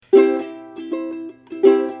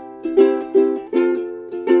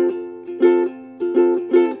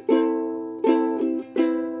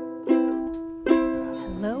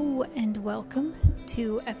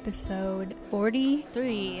to episode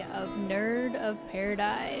 43 of Nerd of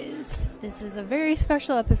Paradise. This is a very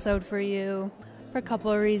special episode for you for a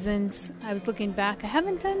couple of reasons. I was looking back. I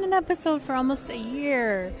haven't done an episode for almost a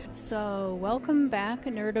year. So welcome back,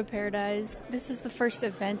 Nerd of Paradise. This is the first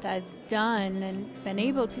event I've done and been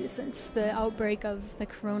able to since the outbreak of the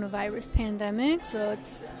coronavirus pandemic. So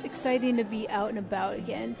it's exciting to be out and about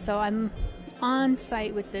again. So I'm on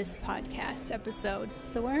site with this podcast episode.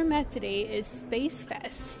 So where I'm at today is Space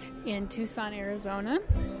Fest in Tucson, Arizona.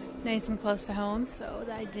 Nice and close to home, so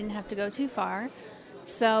that I didn't have to go too far.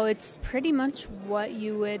 So it's pretty much what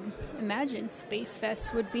you would imagine Space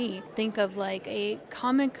Fest would be. Think of like a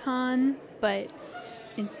Comic-Con, but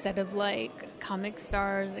instead of like comic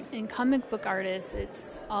stars and comic book artists,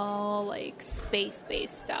 it's all like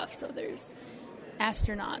space-based stuff. So there's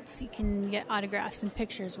astronauts you can get autographs and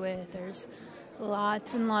pictures with. There's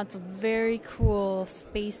lots and lots of very cool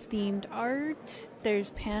space-themed art. There's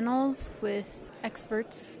panels with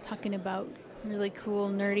experts talking about really cool,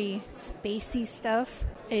 nerdy, spacey stuff.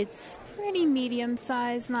 It's pretty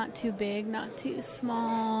medium-sized, not too big, not too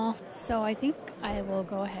small. So I think I will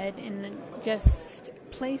go ahead and just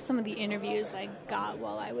play some of the interviews I got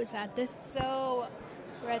while I was at this. So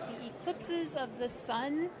we're at the Eclipses of the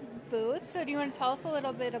Sun booth. So do you want to tell us a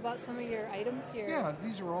little bit about some of your items here? Yeah,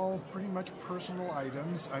 these are all pretty much personal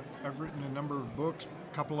items. I've written a number of books,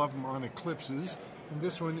 a couple of them on eclipses, and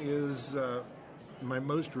this one is my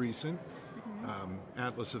most recent,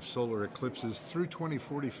 Atlas of Solar Eclipses through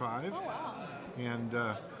 2045. Oh, wow. And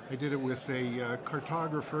I did it with a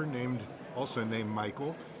cartographer also named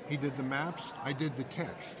Michael. He did the maps, I did the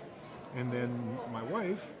text. And then my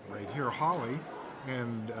wife, right here, Holly,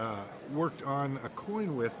 and worked on a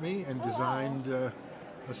coin with me and designed a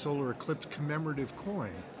solar eclipse commemorative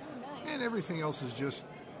coin. Oh, nice. And everything else is just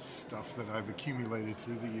stuff that I've accumulated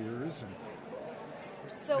through the years. And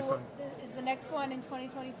so is the next one in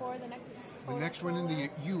 2024? The next one in the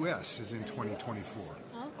U.S. is in 2024.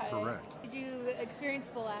 Okay. Correct. Did you experience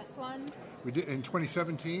the last one? We did in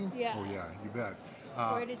 2017? Yeah. Oh, yeah, you bet.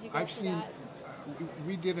 Where did you go for that?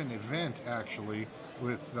 We did an event, actually,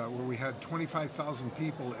 with where we had 25,000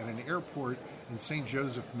 people at an airport in St.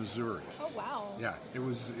 Joseph, Missouri. Oh, wow. Yeah, it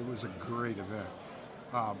was a great event.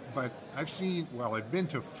 But I've been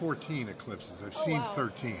to 14 eclipses. I've seen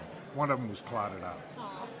 13. One of them was clouded out.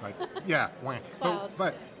 Aw. But, yeah. Clouds.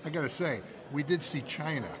 But I got to say, we did see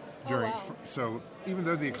China during. wow. So even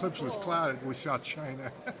though the eclipse was clouded, we saw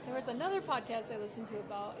China. There was another podcast I listened to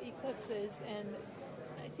about eclipses, and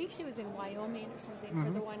I think she was in Wyoming or something for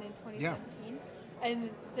the one in 2017. Yeah.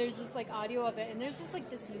 And there's just like audio of it, and there's just like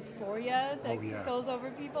this euphoria that goes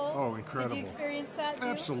over people. Oh, incredible. Did you experience that too?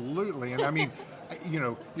 Absolutely. And I mean,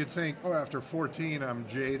 you'd think, after 14 I'm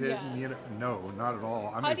jaded. Yeah. And, no, not at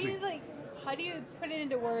all. How do you put it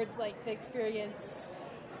into words, like the experience?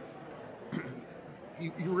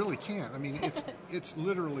 You really can't. I mean, it's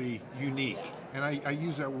literally unique. And I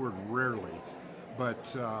use that word rarely.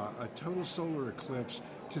 But a total solar eclipse,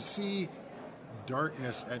 to see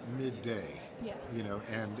darkness at midday,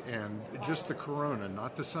 and just the corona,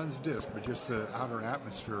 not the sun's disk, but just the outer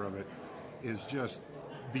atmosphere of it, is just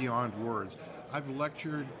beyond words. I've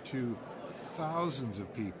lectured to thousands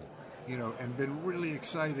of people, and been really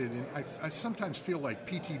excited. And I sometimes feel like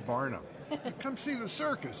P.T. Barnum. Come see the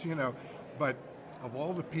circus, But of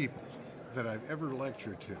all the people that I've ever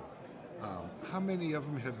lectured to, how many of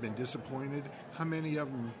them have been disappointed? How many of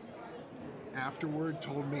them afterward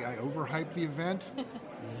told me I overhyped the event?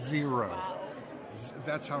 Zero. Wow.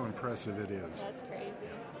 That's how impressive it is. That's crazy.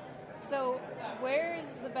 So where is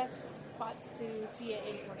the best spots to see it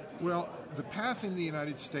in 2020? Well, the path in the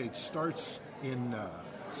United States starts in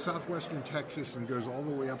southwestern Texas and goes all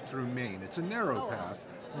the way up through Maine. It's a narrow path,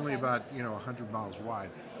 only about 100 miles wide.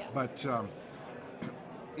 Yeah. But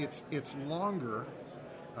it's longer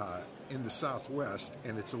in the southwest,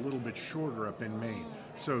 and it's a little bit shorter up in Maine.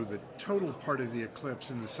 So the total part of the eclipse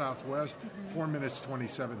in the southwest, 4 minutes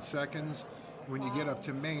 27 seconds. When you get up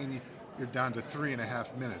to Maine, you're down to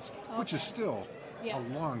 3.5 minutes, which is still a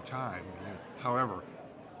long time. However,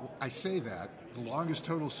 I say that the longest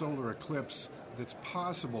total solar eclipse that's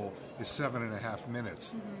possible is 7.5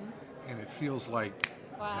 minutes, and it feels like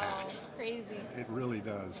that. Crazy. It really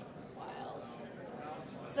does. Wild.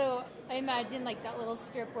 So I imagine like that little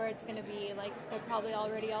strip where it's going to be like they're probably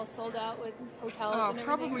already all sold out with hotels and everything.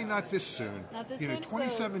 Probably not this soon. Not this soon?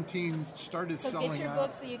 2017 started selling out. So get your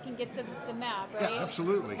book so you can get the map, right? Yeah,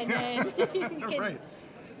 absolutely. And then you can right.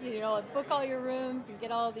 book all your rooms and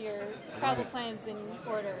get all your travel plans in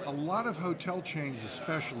order. A lot of hotel chains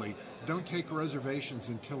especially don't take reservations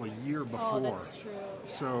until a year before. Oh, that's true.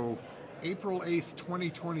 Yeah. So April 8th,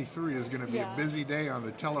 2023 is going to be Yeah. a busy day on the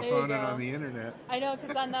There telephone you and go. on the internet. I know,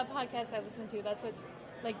 because on that podcast I listened to, that's what,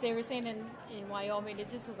 like they were saying in Wyoming, it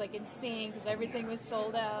just was like insane because everything was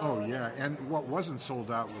sold out. Oh, yeah. And what wasn't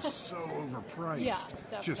sold out was so overpriced. Yeah,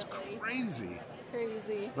 Just definitely. crazy.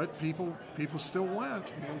 Crazy. But people still went.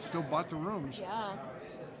 Still bought the rooms. Yeah.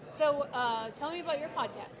 So tell me about your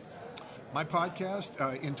podcast. My podcast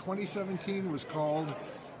in 2017 was called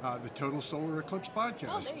the Total Solar Eclipse Podcast.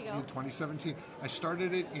 Oh, there you go. In 2017. I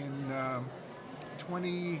started it in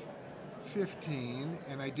 2015,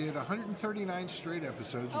 and I did 139 straight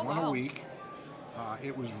episodes, Oh, one wow. a week.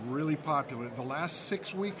 It was really popular. The last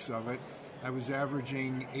 6 weeks of it, I was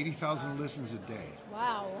averaging 80,000 listens a day.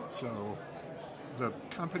 Wow. So the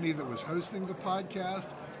company that was hosting the podcast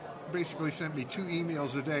basically sent me 2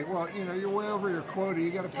 emails a day. Well, you're way over your quota.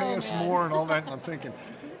 You got to pay Oh, us man. more and all that. And I'm thinking,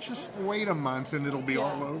 just wait a month and it'll be Yeah.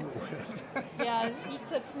 all over with. Yeah,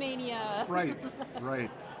 Eclipse Mania. Right.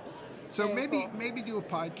 So Very maybe cool. do a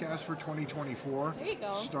podcast for 2024. There you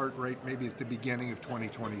go. Start right maybe at the beginning of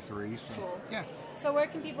 2023. So, Cool. yeah. So where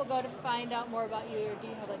can people go to find out more about you? Or do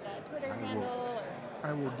you have like a Twitter I will- handle? Or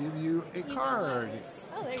I will give you a email card. address?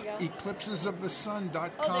 Oh, there you go.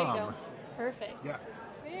 Eclipsesofthesun.com. Oh, there you go. Perfect. Yeah.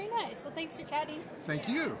 Very nice. Well, thanks for chatting. Thank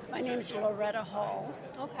you. My name's Loretta Hall.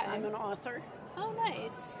 Okay. I'm an author. Oh,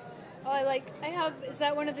 nice. Oh, I have, is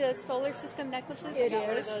that one of the solar system necklaces? I It got one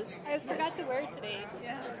of is. those. I forgot to wear it today.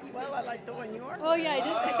 Yeah. Well, I like the one you are. Oh, yeah,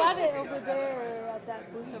 I got it over there at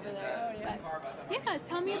that booth over there. Oh, yeah. But, yeah,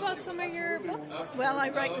 tell me about some of your books. Well, I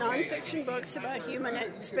write nonfiction books about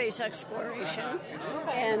human space exploration.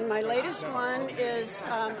 And my latest one is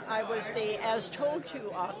I was the As Told To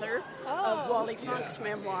author of Oh. Wally Funk's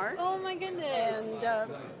memoir. Oh, my goodness.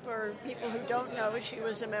 And for people who don't know, she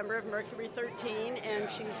was a member of Mercury 13, and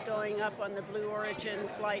she's going up on the Blue Origin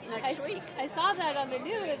flight next week. I saw that on the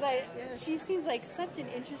news. She seems like such an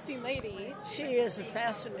interesting lady. She is a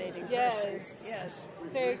fascinating Yes. person. Yes.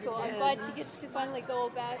 Very cool. I'm glad she gets to finally go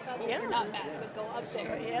back up there. Yeah. Or not back, but go up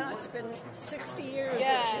there. Yeah, it's been 60 years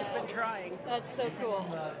Yeah. that she's been trying. That's so cool.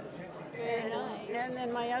 Very nice. And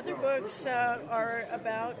then my other books are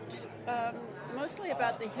about mostly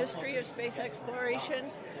about the history of space exploration.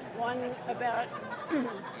 One about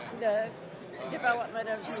the development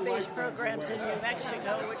of space programs in New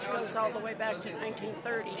Mexico, which goes all the way back to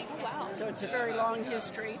 1930. Wow. So it's a very long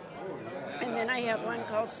history. And then I have one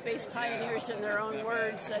called Space Pioneers in Their Own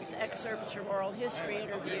Words, that's excerpts from oral history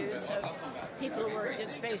interviews of people who worked in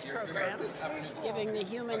space programs, giving the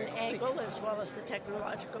human angle as well as the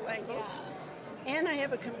technological angles. And I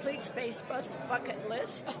have a complete space bucket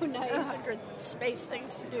list. Oh, nice. 100 space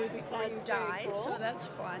things to do before you That's very die, cool. so that's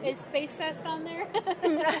fun. Is Space Fest on there?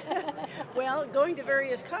 Well, going to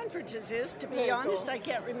various conferences is, to be Very honest, cool. I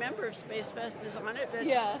can't remember if Space Fest is on it, but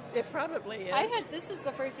Yeah. it probably is. This is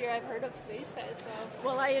the first year I've heard of Space Fest, so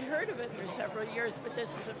Well, I had heard of it for several years, but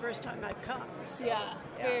this is the first time I've come. So, yeah,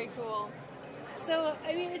 very cool. So,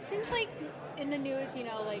 I mean, it seems like in the news,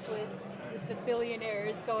 like with the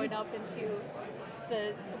billionaires going up into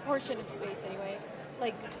the portion of space anyway,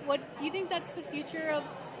 like, what do you think that's the future of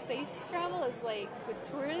space travel, is like with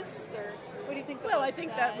tourists, or what do you think? Well, about I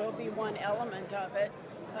think that will be one element of it.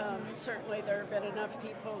 Certainly, there have been enough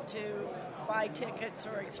people to buy tickets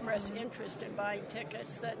or express interest in buying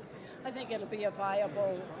tickets that I think it'll be a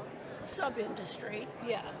viable sub-industry.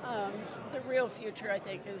 Yeah. The real future, I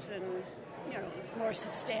think, is in more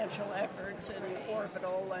substantial efforts in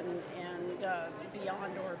orbital and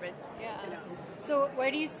beyond orbit. Yeah. You know. So where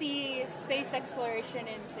do you see space exploration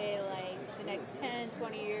in, say, like the next 10,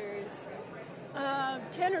 20 years?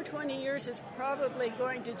 10 or 20 years is probably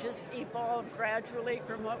going to just evolve gradually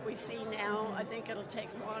from what we see now. I think it'll take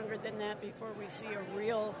longer than that before we see a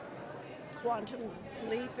real quantum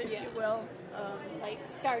leap, if Yeah. you will. Like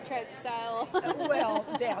Star Trek style? Well,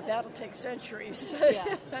 yeah, that'll take centuries. But,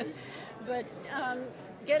 Yeah. but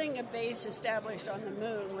getting a base established on the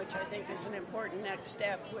moon, which I think is an important next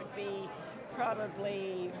step, would be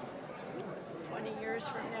probably 20 years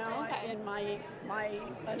from now, Okay. in my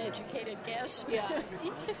uneducated guess. Yeah.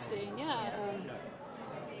 Interesting, yeah.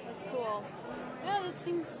 That's cool. Yeah,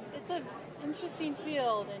 it's an interesting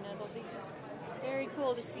field, and it'll be very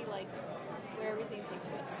cool to see, like, where everything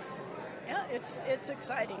takes us. Yeah, it's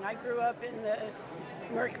exciting. I grew up in the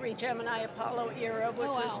Mercury, Gemini, Apollo era, which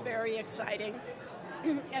Oh, wow. was very exciting.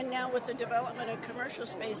 And now with the development of commercial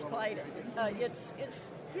space flight, it's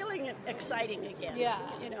feeling exciting again. Yeah.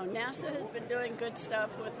 NASA has been doing good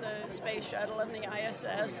stuff with the space shuttle and the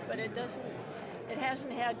ISS, but it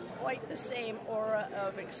hasn't had quite the same aura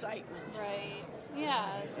of excitement. Right.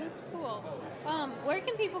 Yeah, that's cool. Where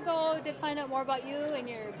can people go to find out more about you and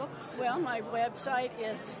your books? Well, my website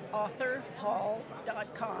is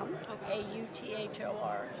authorhall.com,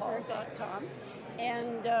 A-U-T-H-O-R, hall.com,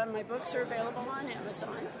 and my books are available on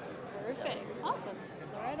Amazon. Perfect. Awesome.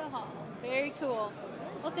 Loretta Hall. Very cool.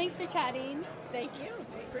 Well, thanks for chatting. Thank you.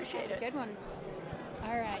 Appreciate it. Good one.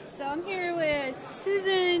 All right. So I'm here with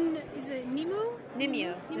Susan, is it Nimu?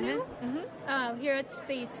 Nimue. Here at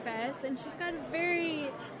Space Fest, and she's got a very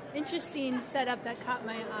interesting setup that caught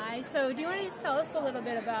my eye. So do you want to just tell us a little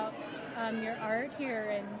bit about your art here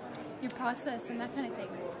and your process and that kind of thing?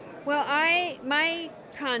 Well, my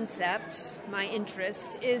concept, my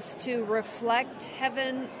interest is to reflect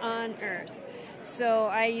heaven on earth. So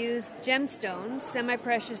I use gemstones,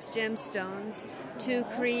 semi-precious gemstones, to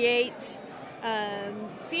create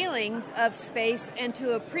feelings of space and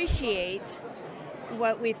to appreciate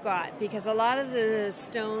what we've got. Because a lot of the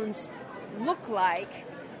stones look like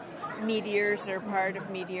meteors or part of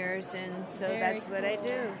meteors, and so that's what I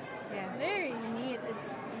do. Yeah. Very neat. It's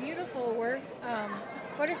beautiful work.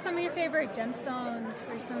 What are some of your favorite gemstones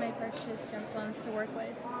or semi-precious gemstones to work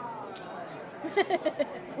with?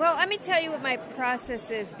 Well, let me tell you what my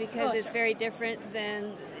process is, because it's very different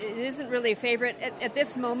than, it isn't really a favorite at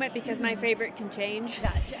this moment, because my favorite can change.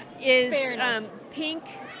 Gotcha. Is Fair enough. pink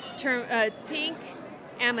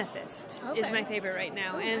amethyst is my favorite right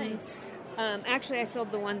now. And nice. actually I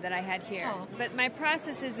sold the one that I had here. Oh. But my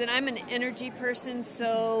process is that I'm an energy person,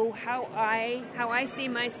 so how I see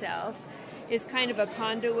myself is kind of a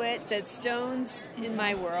conduit that stones in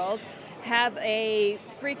my world have a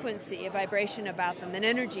frequency, a vibration about them, an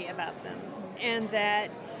energy about them, and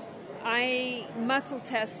that I muscle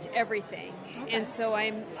test everything. Okay. And so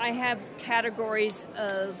I have categories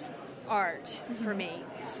of art for me.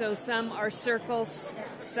 So some are circles,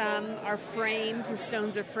 some are framed, the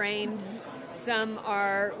stones are framed, some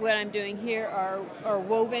are, what I'm doing here are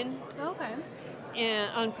woven. Okay.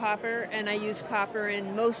 And on copper, and I use copper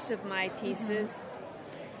in most of my pieces.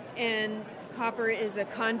 And copper is a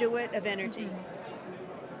conduit of energy.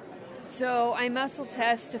 So I muscle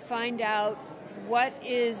test to find out what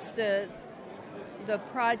is the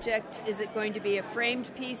project. Is it going to be a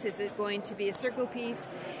framed piece? Is it going to be a circle piece?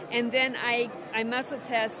 And then I muscle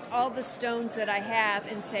test all the stones that I have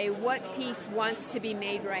and say what piece wants to be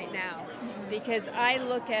made right now. Because I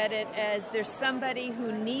look at it as there's somebody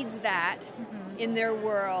who needs that in their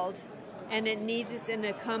world, and it needs it in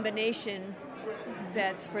a combination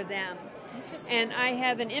that's for them. And I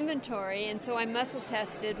have an inventory, and so I muscle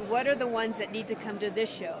tested what are the ones that need to come to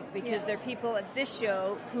this show, because there are people at this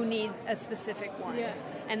show who need a specific one. Yeah.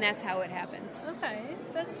 And that's how it happens. Okay,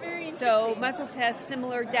 that's very interesting. So muscle test,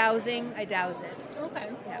 similar dowsing, I douse it. Okay.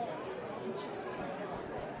 Yeah. Interesting.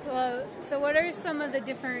 So what are some of the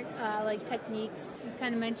different techniques? You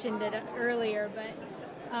kind of mentioned it earlier, but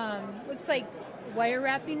looks like wire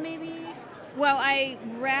wrapping maybe? Well, I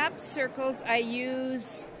wrap circles. I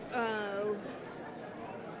use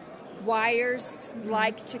wires,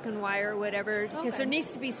 like chicken wire or whatever, because there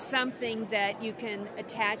needs to be something that you can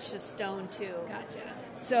attach a stone to. Gotcha.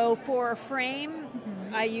 So for a frame,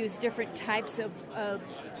 I use different types of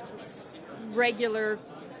regular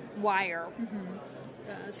wire,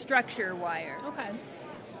 structure wire. Okay.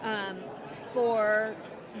 For,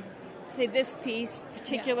 say, this piece,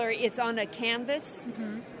 it's on a canvas,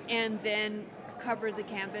 and then cover the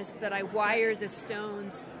canvas, but I wire the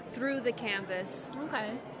stones through the canvas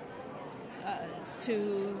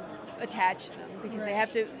to attach them, because they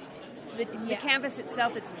have to, the canvas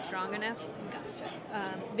itself isn't strong enough. Gotcha.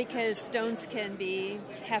 Because stones can be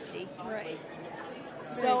hefty. Right.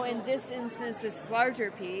 So in this instance, this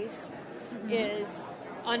larger piece is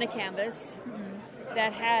on a canvas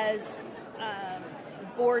that has a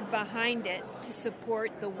board behind it to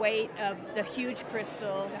support the weight of the huge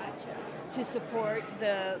crystal. Gotcha. To support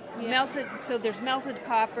the melted, so there's melted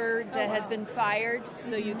copper that has been fired,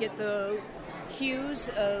 so you get the hues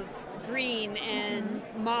of green and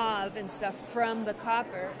mauve and stuff from the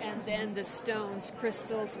copper, and then the stones,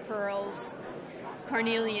 crystals, pearls,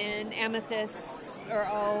 carnelian, amethysts are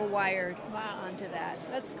all wired onto that.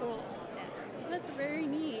 That's cool. That's very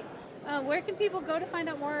neat. Where can people go to find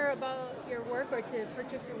out more about your work or to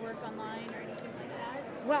purchase your work online or anything like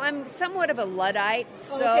that? Well, I'm somewhat of a Luddite,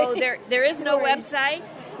 so there is no website.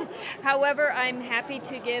 However, I'm happy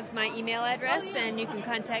to give my email address, and you can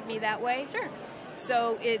contact me that way. Sure.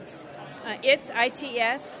 So it's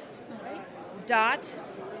ITS dot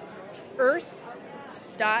earth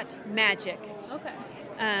dot magic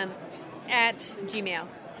at Gmail.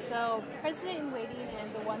 So, President in Waiting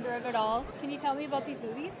and The Wonder of It All. Can you tell me about these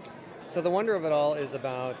movies? So The Wonder of It All is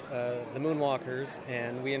about the Moonwalkers,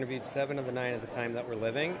 and we interviewed 7 of the 9 at the time that were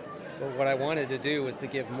living. But what I wanted to do was to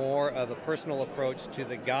give more of a personal approach to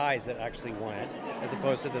the guys that actually went, as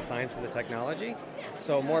opposed to the science of the technology.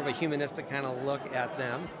 So more of a humanistic kind of look at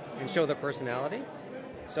them and show their personality.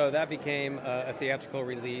 So that became a theatrical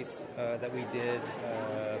release that we did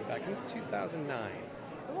back in 2009.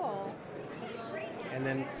 Cool. And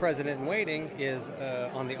then President in Waiting is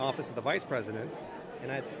on the Office of the Vice President,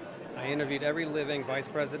 and I interviewed every living vice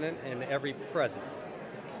president and every president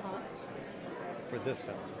for this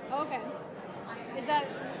film. Okay. Is that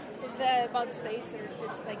about space or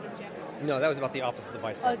just like in general? No, that was about the Office of the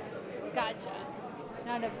Vice President. Oh, gotcha.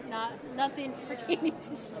 Nothing pertaining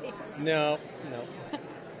to space. No.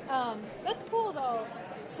 That's cool though.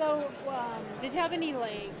 So, did you have any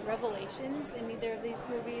like revelations in either of these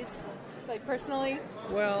movies, like personally?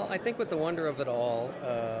 Well, I think with The Wonder of It All,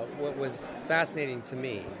 what was fascinating to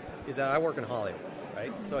me is that I work in Hollywood,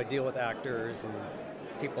 right? So I deal with actors and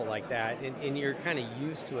people like that, and you're kind of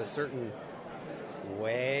used to a certain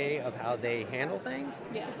way of how they handle things.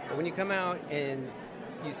 Yeah. But when you come out and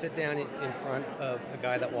you sit down in front of a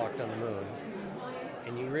guy that walked on the moon,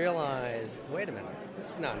 and you realize, wait a minute,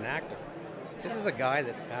 this is not an actor. This is a guy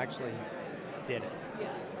that actually did it.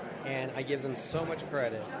 Yeah. And I give them so much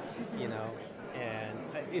credit, and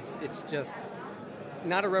it's just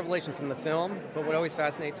not a revelation from the film, but what always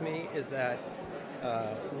fascinates me is that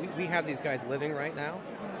we have these guys living right now,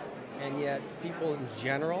 and yet people in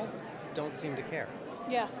general don't seem to care.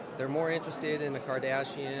 Yeah. They're more interested in a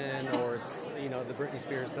Kardashian or the Britney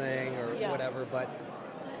Spears thing or whatever, but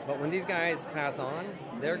when these guys pass on,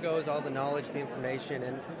 there goes all the knowledge, the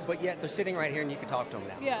information, but yet they're sitting right here and you can talk to them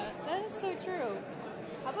now. Yeah, that is so true.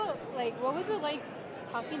 How about, what was it like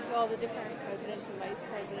talking to all the different presidents and vice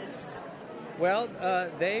presidents? Well,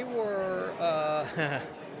 they were,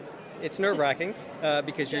 it's nerve-wracking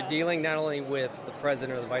because you're dealing not only with the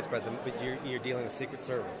president or the vice president, but you're dealing with Secret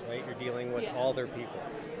Service, right? You're dealing with all their people.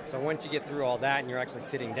 So once you get through all that and you're actually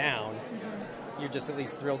sitting down, you're just at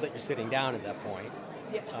least thrilled that you're sitting down at that point.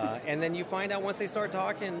 Yeah. And then you find out once they start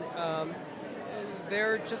talking,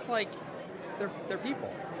 they're just like, they're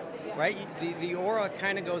people, right? The aura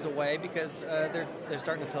kind of goes away because they're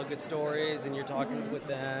starting to tell good stories and you're talking with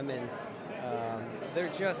them, and they're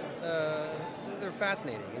just, they're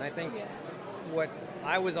fascinating. And I think what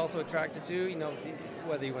I was also attracted to,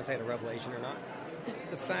 whether you want to say it a revelation or not,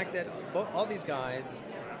 the fact that all these guys,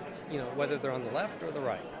 whether they're on the left or the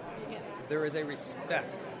right, there is a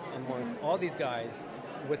respect amongst all these guys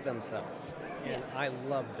with themselves. And I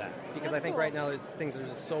love that because I think right now things are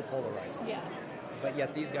just so polarized. Yeah. But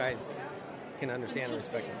yet these guys can understand and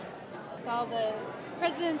respect each other. With all the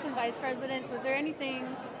presidents and vice presidents, was there anything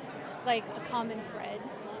like a common thread?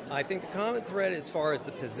 I think the common thread as far as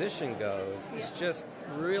the position goes is just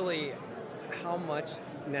really how much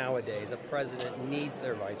nowadays a president needs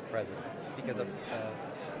their vice president. Because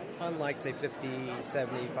unlike, say, 50,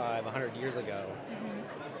 75, 100 years ago,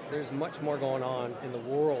 there's much more going on in the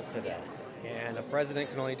world today. And a president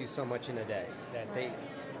can only do so much in a day, that they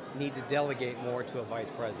need to delegate more to a vice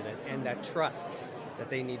president, and that trust that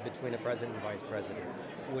they need between a president and vice president,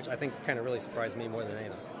 which I think kind of really surprised me more than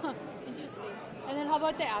anything. Huh, interesting. And then how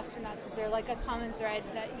about the astronauts? Is there like a common thread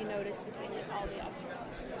that you noticed between all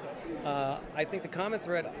the astronauts? I think the common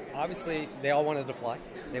thread, obviously, they all wanted to fly.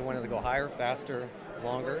 They wanted to go higher, faster,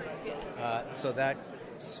 longer. So that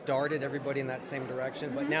started everybody in that same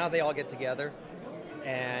direction. But now they all get together,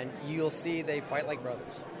 and you'll see they fight like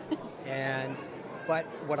brothers. But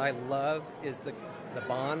what I love is the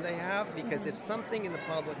bond they have, because if something in the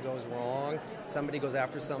public goes wrong, somebody goes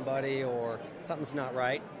after somebody or something's not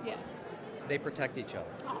right, they protect each other.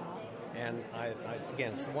 And I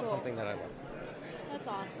again, it's something that I love. That's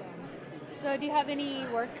awesome. So do you have any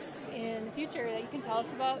works in the future that you can tell us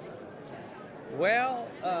about? Well,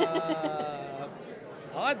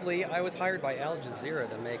 oddly, I was hired by Al Jazeera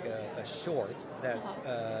to make a short that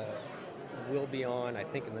will be on, I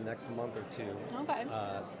think, in the next month or two. Okay.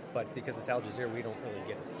 But because it's Al Jazeera, we don't really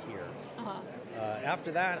get it here.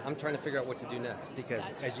 After that, I'm trying to figure out what to do next, because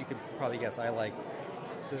as you could probably guess, I like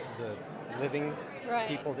the living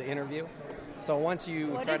people to interview. So once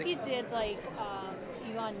you what if you did like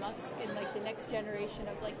Elon Musk and like the next generation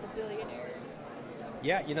of like the billionaire?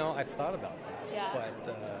 Yeah, I've thought about that.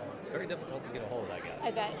 But it's very difficult to get a hold of that guy.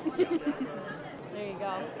 I bet. There you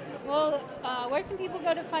go. Well, where can people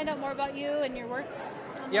go to find out more about you and your works?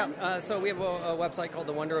 So we have a website called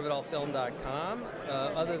thewonderofitallfilm.com.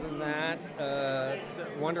 Other than that, The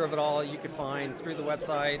Wonder of It All you could find through the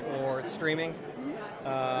website or it's streaming.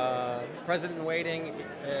 President in Waiting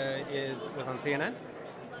was on CNN.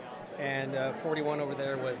 and 41 over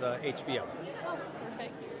there was HBO. Oh,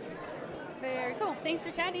 perfect. Very cool. Thanks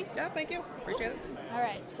for chatting. Yeah, thank you. Appreciate it. All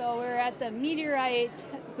right, so we're at the Meteorite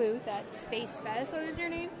booth at Space Fest. What is your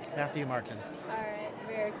name? Matthew Martin. All right,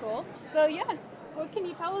 very cool. So yeah, what can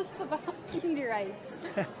you tell us about meteorites?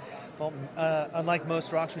 Well, unlike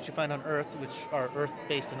most rocks which you find on Earth, which are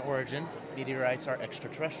Earth-based in origin, meteorites are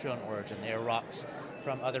extraterrestrial in origin. They are rocks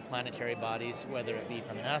from other planetary bodies, whether it be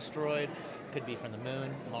from an asteroid, could be from the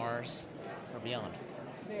Moon, Mars, or beyond.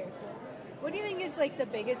 Very cool. What do you think is like the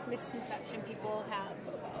biggest misconception people have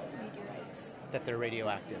about meteorites? That they're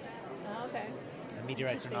radioactive. Oh, okay. And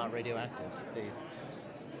meteorites are not radioactive.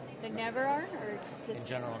 They never are, or just in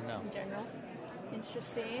general, no. In general,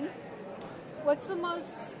 interesting. What's the most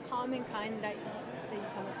common kind that you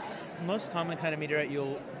come across? The most common kind of meteorite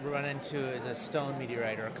you'll run into is a stone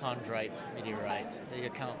meteorite or a chondrite meteorite. They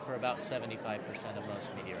account for about 75% of most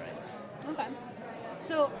meteorites. Okay.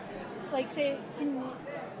 So, like, say, can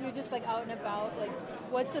you just like out and about, like,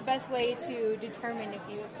 what's the best way to determine if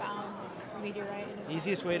you have found a meteorite? The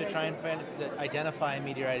easiest way to try and identify a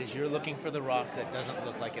meteorite is you're looking for the rock that doesn't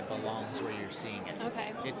look like it belongs where you're seeing it.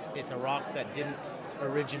 Okay. It's a rock that didn't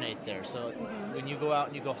originate there. So when you go out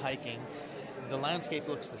and you go hiking, the landscape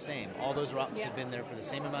looks the same. All those rocks have been there for the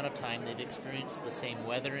same amount of time. They've experienced the same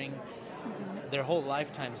weathering. Their whole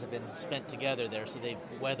lifetimes have been spent together there, so they've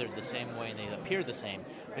weathered the same way and they appear the same.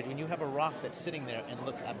 But when you have a rock that's sitting there and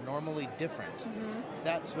looks abnormally different,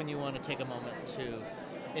 that's when you want to take a moment to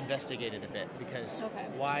investigate it a bit, because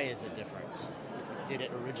why is it different? Did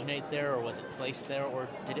it originate there, or was it placed there, or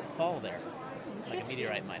did it fall there? Like a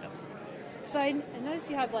meteorite might have. So I noticed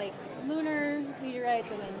you have like lunar meteorites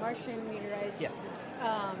and then Martian meteorites. Yes.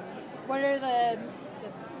 What are the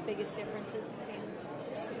biggest differences between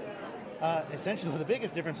these two? Essentially, the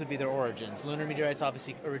biggest difference would be their origins. Lunar meteorites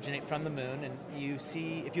obviously originate from the moon, and you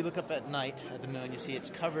see, if you look up at night at the moon, you see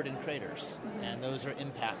it's covered in craters, and those are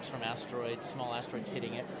impacts from asteroids, small asteroids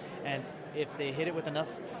hitting it. And if they hit it with enough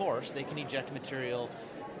force, they can eject material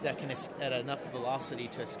that can, at enough velocity,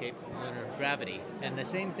 to escape lunar gravity. And the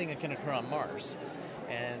same thing can occur on Mars.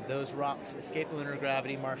 And those rocks escape lunar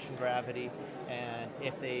gravity, Martian gravity, and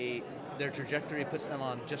if their trajectory puts them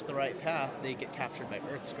on just the right path, they get captured by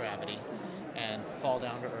Earth's gravity and fall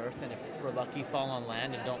down to Earth, and if we're lucky, fall on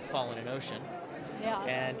land and don't fall in an ocean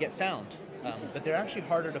and get found. But they're actually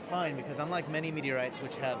harder to find because unlike many meteorites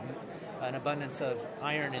which have an abundance of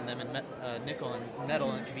iron in them and nickel and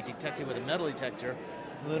metal and can be detected with a metal detector,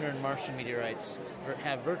 lunar and Martian meteorites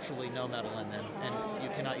have virtually no metal in them, and you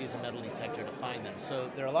cannot use a metal detector to find them.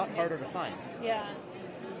 So they're a lot harder to find. Yeah.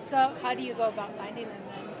 So how do you go about finding them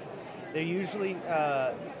then? They're usually,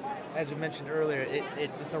 as we mentioned earlier,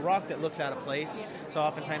 it's a rock that looks out of place. So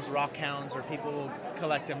oftentimes rock hounds or people will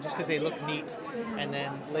collect them just because they look neat. And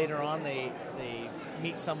then later on they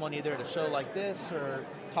meet someone either at a show like this or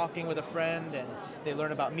talking with a friend, and they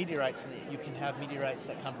learn about meteorites. And you can have meteorites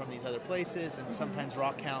that come from these other places, and sometimes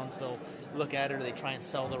rock hounds, they'll look at it or they try and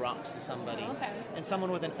sell the rocks to somebody. And someone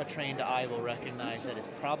with a trained eye will recognize that it's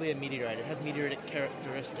probably a meteorite. It has meteoritic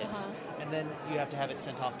characteristics. And then you have to have it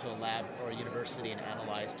sent off to a lab or a university and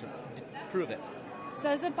analyzed to prove it.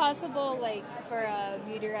 So is it possible, like, for a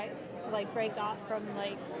meteorite to, like, break off from,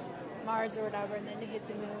 like, Mars or whatever and then to hit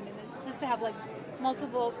the moon and then just to have, like,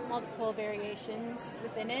 multiple variations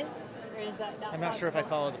within it? Or is that not I'm not sure if I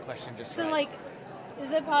follow the question just so, right. like,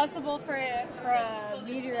 is it possible for a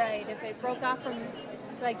meteorite, if it broke off from,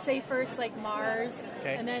 like, say first, like, Mars,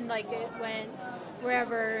 and then, like, it went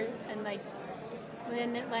wherever, and, like,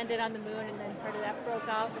 then it landed on the moon, and then part of that broke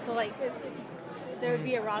off? So, like, if there would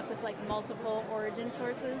be a rock with, like, multiple origin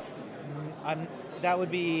sources? That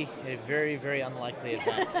would be a very, very unlikely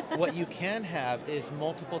event. What you can have is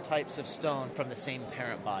multiple types of stone from the same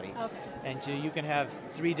parent body. And so you can have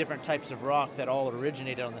 3 different types of rock that all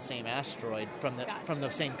originated on the same asteroid from the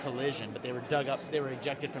same collision, but they were dug up, they were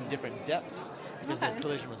ejected from different depths because the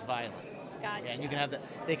collision was violent. Gotcha. And you can have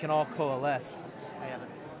they can all coalesce. I have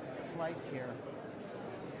a slice here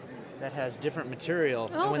that has different material.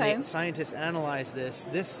 And when the scientists analyze this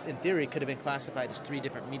in theory could have been classified as 3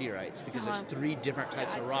 different meteorites because there's 3 different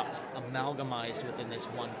types of rocks amalgamized within this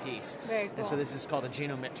one piece. Very cool. And so this is called a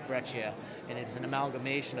genomic breccia, and it's an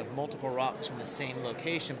amalgamation of multiple rocks from the same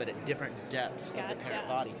location but at different depths of the parent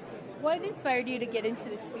body. What inspired you to get into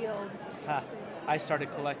this field? I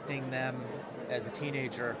started collecting them as a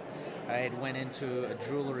teenager. I had went into a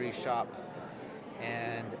jewelry shop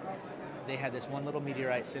and they had this one little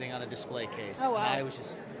meteorite sitting on a display case. Oh, wow. And I was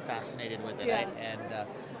just fascinated with it. Yeah.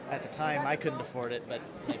 At the time, I couldn't afford it, but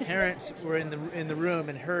my parents were in the room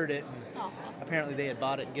and heard it. And apparently they had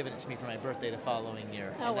bought it and given it to me for my birthday the following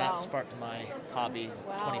year. Oh, and wow. that sparked my hobby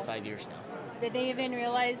Wow. 25 years now. Did they even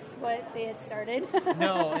realize what they had started?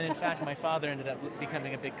 No, and in fact, my father ended up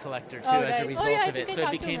becoming a big collector too Oh, as a nice. result Oh, yeah, I of it. think So I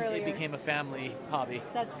it talked to him earlier. became a family hobby.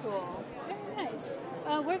 That's cool. Very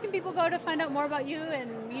nice. Where can people go to find out more about you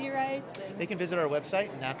and meteorites? They can visit our website,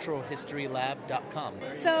 naturalhistorylab.com.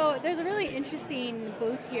 So there's a really interesting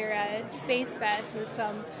booth here at Space Fest with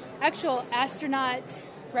some actual astronaut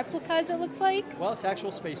replicas, it looks like. Well, it's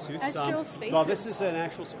actual spacesuits. Actual spacesuits. Well, this is an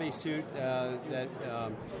actual spacesuit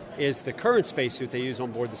that is the current spacesuit they use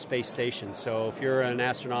on board the space station. So if you're an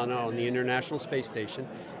astronaut on the International Space Station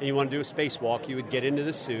and you want to do a spacewalk, you would get into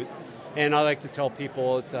this suit. And I like to tell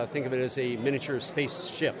people, think of it as a miniature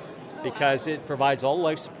spaceship because it provides all the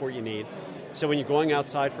life support you need. So when you're going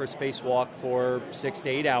outside for a spacewalk for 6 to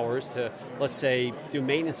 8 hours to, let's say, do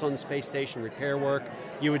maintenance on the space station, repair work,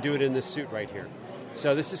 you would do it in this suit right here.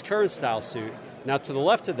 So this is current style suit. Now to the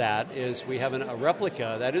left of that is we have a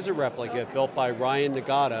replica. That is a replica built by Ryan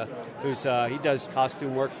Nagata, who's he does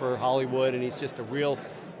costume work for Hollywood, and he's just a real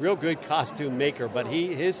good costume maker. But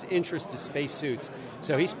his interest is spacesuits,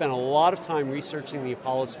 so he spent a lot of time researching the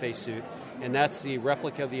Apollo spacesuit, and that's the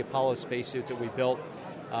replica of the Apollo spacesuit that we built.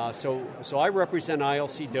 So I represent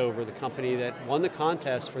ILC Dover, the company that won the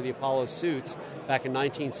contest for the Apollo suits back in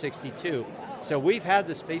 1962. So we've had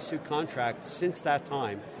the spacesuit contract since that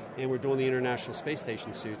time, and we're doing the International Space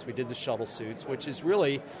Station suits. We did the shuttle suits, which is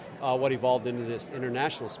really what evolved into this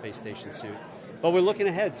International Space Station suit. But we're looking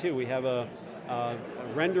ahead, too. We have a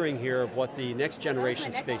rendering here of what the next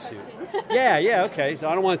generation spacesuit. Yeah, okay. So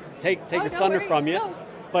I don't want to take the thunder from you. No.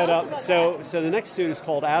 But so the next suit is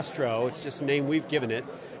called Astro. It's just a name we've given it.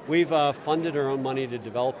 We've funded our own money to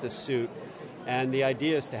develop this suit, and the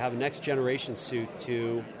idea is to have a next generation suit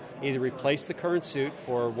to either replace the current suit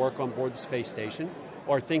for work on board the space station,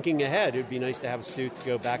 or thinking ahead, it would be nice to have a suit to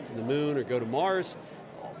go back to the moon or go to Mars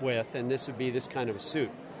with, and this would be this kind of a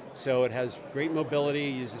suit. So it has great mobility,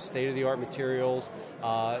 uses state-of-the-art materials,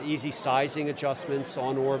 easy sizing adjustments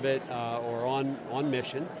on orbit or on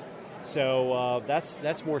mission. So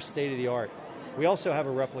that's more state-of-the-art. We also have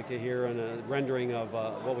a replica here and a rendering of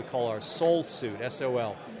what we call our SOL suit,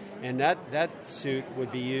 S-O-L. And that suit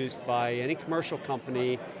would be used by any commercial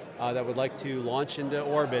company that would like to launch into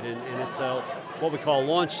orbit. And it's what we call a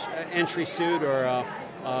launch entry suit or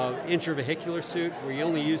intravehicular suit, where you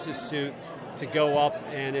only use this suit to go up,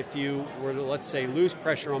 and if you were to, let's say, lose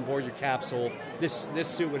pressure on board your capsule, this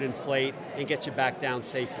suit would inflate and get you back down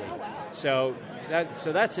safely. So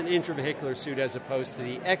that's an intravehicular suit as opposed to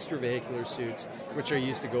the extravehicular suits, which are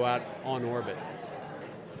used to go out on orbit.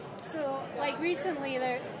 So, recently,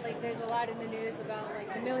 there's a lot in the news about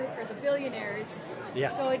the billionaires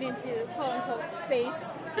going into quote unquote space.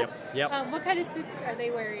 Yep. What kind of suits are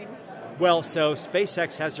they wearing? Well, so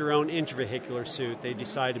SpaceX has their own intravehicular suit. They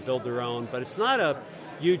decided to build their own, but it's not a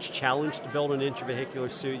huge challenge to build an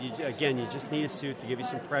intravehicular suit. You just need a suit to give you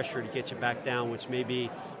some pressure to get you back down, which may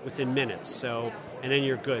be within minutes. So, and then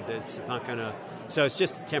you're good. It's not going to. So it's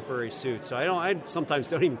just a temporary suit. So I sometimes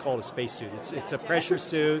don't even call it a space suit. It's a pressure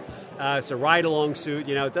suit. It's a ride-along suit.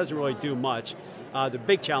 It doesn't really do much. The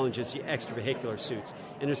big challenge is the extravehicular suits,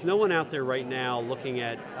 and there's no one out there right now looking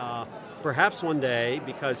at. Perhaps one day,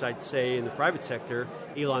 because I'd say in the private sector,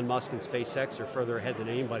 Elon Musk and SpaceX are further ahead than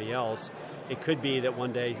anybody else. It could be that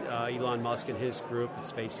one day Elon Musk and his group at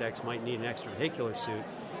SpaceX might need an extravehicular suit.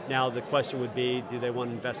 Now the question would be, do they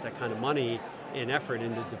want to invest that kind of money and effort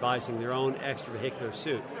into devising their own extravehicular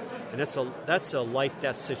suit? And that's a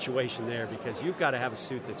life-death situation there, because you've got to have a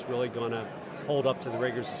suit that's really going to hold up to the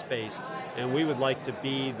rigors of space. And we would like to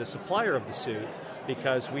be the supplier of the suit,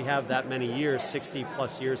 because we have that many years, 60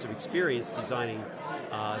 plus years of experience designing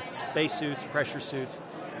spacesuits, pressure suits,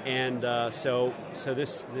 and so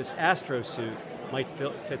this Astro suit might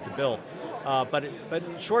fit the bill. But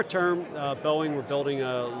short term, Boeing, we're building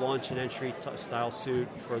a launch and entry style suit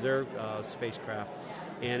for their spacecraft,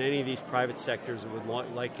 and any of these private sectors that would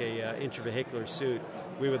like a intravehicular suit,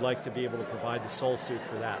 we would like to be able to provide the SOL suit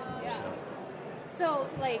for that. Yeah. So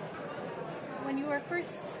when you were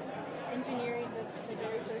first engineering the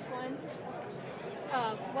very first ones,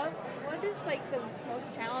 what is the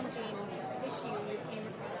most challenging issue you came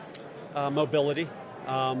across? Mobility.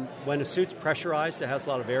 When a suit's pressurized, it has a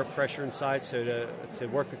lot of air pressure inside, so to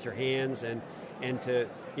work with your hands and to,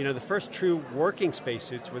 the first true working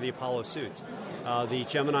spacesuits were the Apollo suits. The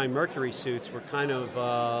Gemini Mercury suits were kind of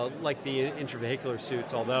like the intravehicular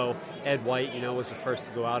suits, although Ed White, was the first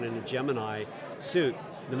to go out in a Gemini suit.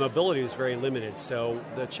 the mobility was very limited. So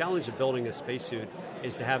the challenge of building a spacesuit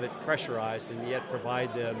is to have it pressurized and yet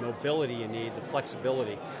provide the mobility you need, the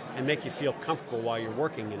flexibility, and make you feel comfortable while you're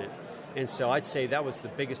working in it. And so I'd say that was the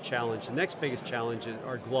biggest challenge. The next biggest challenge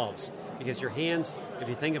are gloves, because your hands, if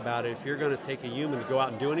you think about it, if you're going to take a human to go out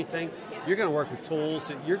and do anything, you're going to work with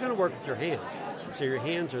tools, you're going to work with your hands. So your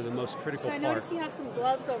hands are the most critical So I part. noticed you have some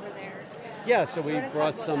gloves over there. Yeah, so we Wanna talk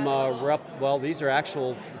brought about some that? these are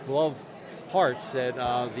actual glove parts that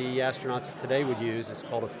the astronauts today would use. It's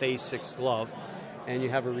called a Phase 6 glove. And you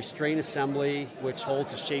have a restraint assembly which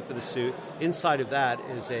holds the shape of the suit. Inside of that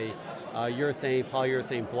is a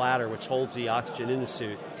polyurethane bladder which holds the oxygen in the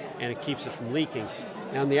suit, and it keeps it from leaking.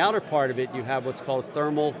 And on the outer part of it, you have what's called a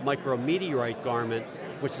thermal micrometeorite garment,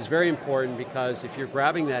 which is very important because if you're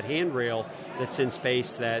grabbing that handrail that's in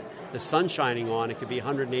space that the sun's shining on, it could be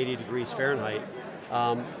 180 degrees Fahrenheit,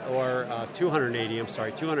 or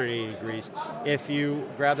 280 degrees. If you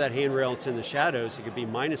grab that handrail and it's in the shadows, it could be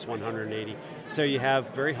minus 180. So you have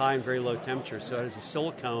very high and very low temperatures. So it has a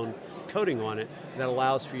silicone coating on it that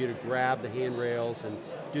allows for you to grab the handrails and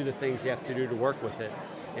do the things you have to do to work with it.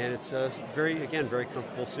 And it's a very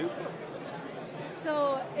comfortable suit.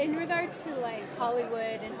 So in regards to like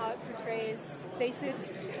Hollywood and how it portrays spacesuits,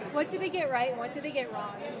 what do they get right and what do they get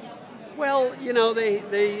wrong? Well,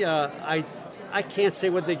 I can't say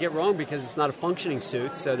what they get wrong because it's not a functioning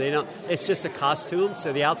suit, so they don't. It's just a costume.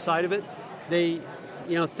 So the outside of it,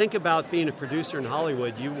 think about being a producer in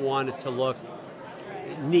Hollywood. You want it to look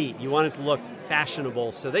neat. You want it to look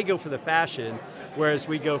fashionable. So they go for the fashion, whereas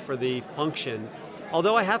we go for the function.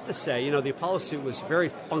 Although I have to say, the Apollo suit was very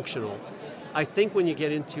functional. I think when you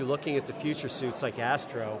get into looking at the future suits like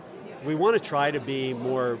Astro, we want to try to be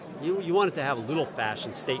more, you want it to have a little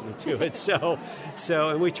fashion statement to it. So,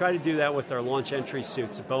 and we try to do that with our launch entry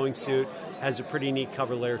suits. A Boeing suit has a pretty neat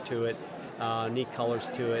cover layer to it, neat colors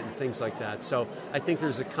to it, and things like that. So I think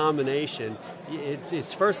there's a combination.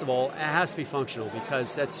 It's first of all, it has to be functional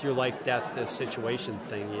because that's your life-death situation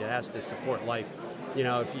thing. It has to support life.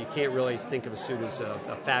 If you can't really think of a suit as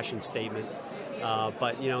a fashion statement.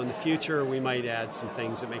 But in the future, we might add some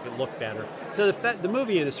things that make it look better. So the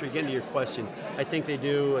movie industry, getting to your question, I think they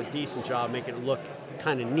do a decent job making it look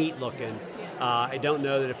kind of neat looking. I don't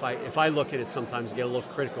know that if I look at it sometimes, I get a little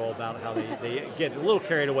critical about how they get a little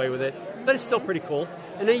carried away with it, but it's still pretty cool.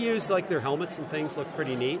 And they use their helmets and things look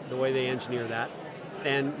pretty neat, the way they engineer that.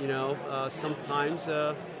 And sometimes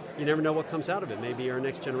you never know what comes out of it. Maybe our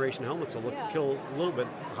next generation helmets will kill a little bit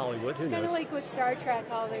Hollywood. Who knows? Kind of like with Star Trek,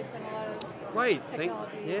 how there's been a lot of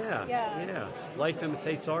technology. Yeah. Life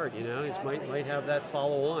imitates art. It might have that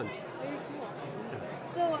follow on. Very cool.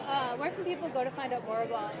 So, where can people go to find out more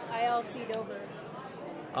about ILC Dover?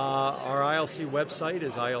 Our ILC website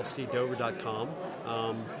is ilcdover.com,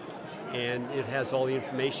 and it has all the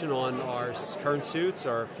information on our current suits,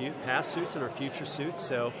 our past suits, and our future suits.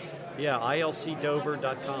 So,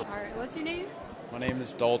 ilcdover.com. All right. What's your name? My name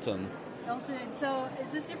is Dalton. Dalton. So,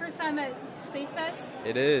 is this your first time at Space Fest?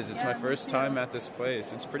 It is. It's my me first too. time at this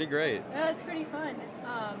place. It's pretty great. Yeah, it's pretty fun.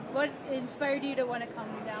 What inspired you to want to come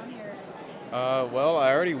down here? Well,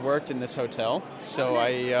 I already worked in this hotel, so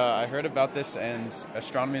nice. I heard about this, and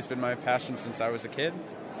astronomy has been my passion since I was a kid,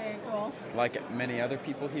 Very cool. like many other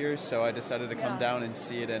people here, so I decided to come down and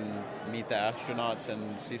see it and meet the astronauts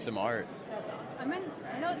and see some art. That's awesome.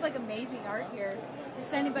 I know it's amazing art here. You're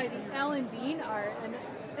standing by the Alan Bean art, and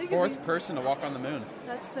I think Fourth person to walk on the moon.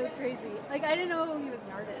 That's so crazy. I didn't know he was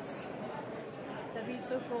an artist. That'd be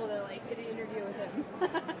so cool to get an interview with him.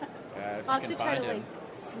 Yeah, if I'll you have to can try find to him.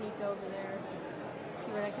 sneak over there,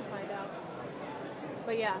 see what I can find out.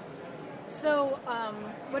 But yeah. So,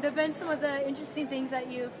 what have been some of the interesting things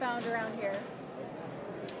that you found around here?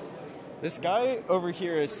 This guy over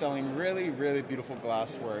here is selling really, really beautiful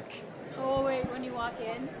glass work. Oh wait, when you walk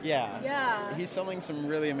in? Yeah. Yeah. He's selling some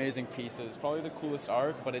really amazing pieces. Probably the coolest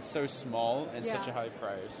art, but it's so small and such Yeah. a high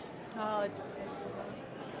price. Oh, it's expensive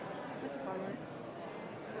though. That's a bummer.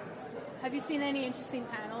 That's cool. Have you seen any interesting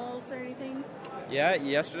panels or anything? Yeah,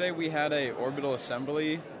 yesterday we had a orbital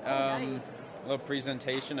assembly Nice. little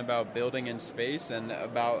presentation about building in space and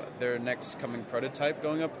about their next coming prototype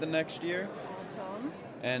going up the next year. Awesome.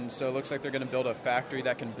 And so it looks like they're going to build a factory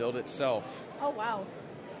that can build itself. Oh wow.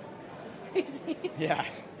 That's crazy. Yeah.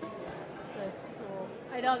 That's cool.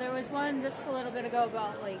 I know there was one just a little bit ago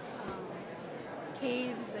about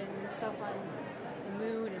caves and stuff on the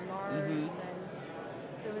moon and Mars, and then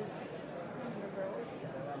there was, I don't remember what was the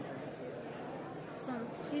other one there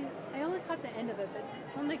too. I only caught the end of it, but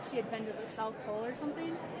it sounded like she had been to the South Pole or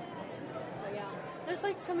something. But yeah, there's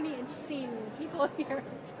so many interesting people people here.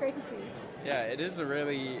 It's crazy. Yeah, it is a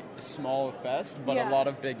really small fest, but Yeah. a lot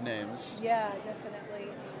of big names. Yeah, definitely.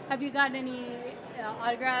 Have you gotten any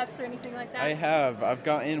autographs or anything like that? I have. I've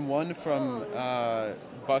gotten one from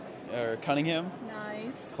Cunningham.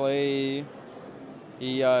 Nice. Clay.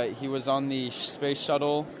 He was on the space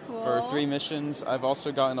shuttle for Cool. 3 missions. I've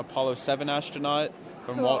also got an Apollo 7 astronaut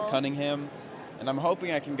from Cool. Walt Cunningham. And I'm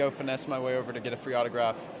hoping I can go finesse my way over to get a free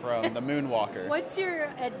autograph from the Moonwalker. What's your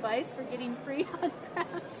advice for getting free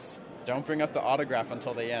autographs? Don't bring up the autograph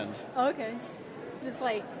until the end. Okay, just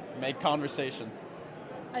like, Make conversation.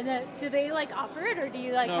 and then, do they like offer it, or do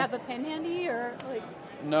you like No. have a pen handy, or like?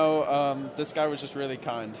 No, this guy was just really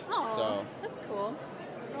kind. Oh, So that's cool.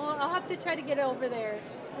 Well, I'll have to try to get over there.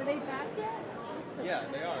 Are they back yet? yeah,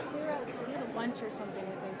 they are. They had a lunch or something.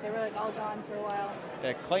 I think they were like all gone for a while.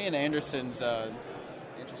 Yeah, Clayton Anderson's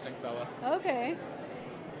interesting fella. Okay.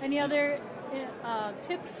 Any other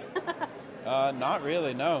tips? Not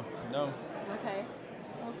really. No. Okay.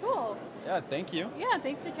 Well, cool. Yeah, thank you. Yeah,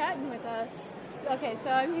 thanks for chatting with us. Okay, so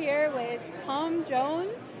I'm here with Tom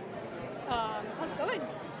Jones. How's it going?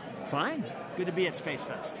 Fine. Good to be at Space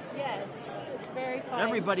Fest. Yes, it's very fun.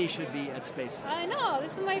 Everybody should be at Space Fest. I know.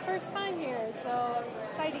 This is my first time here, so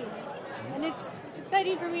it's exciting. And it's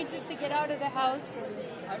exciting for me just to get out of the house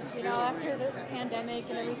and, after the pandemic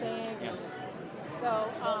and everything. Yes. So,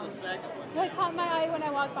 what caught my eye when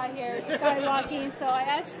I walked by here, skywalking, so I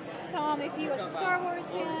asked Tom if he was a Star Wars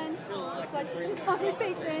fan. Just like some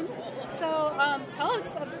conversation. So, tell us,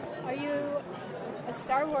 are you a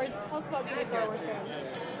Star Wars? Tell us about being a Star Wars fan.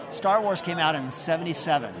 Star Wars came out in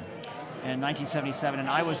 1977, and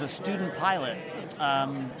I was a student pilot.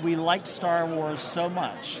 We liked Star Wars so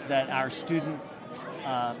much that our student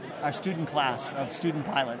class of student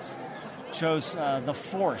pilots chose the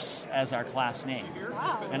Force as our class name.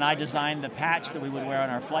 Wow. And I designed the patch that we would wear on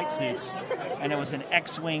our flight suits, and it was an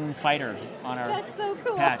X-wing fighter on our That's so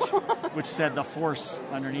cool. patch, which said the Force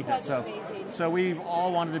underneath That's it. amazing. So we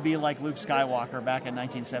all wanted to be like Luke Skywalker back in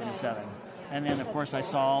 1977. And then, of course, I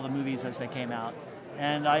saw all the movies as they came out.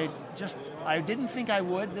 And I didn't think I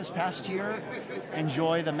would this past year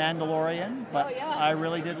enjoy The Mandalorian, but Oh, yeah. I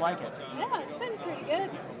really did like it. Yeah, it's been pretty good.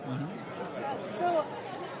 Mm-hmm. So,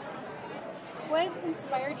 what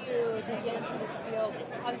inspired you to get into this field?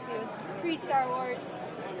 Obviously, it was pre-Star Wars,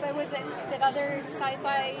 but did other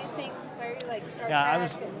sci-fi things inspire you, like Star Trek?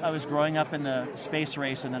 I was growing up in the space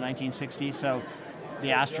race in the 1960s, so the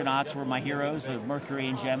astronauts were my heroes, the Mercury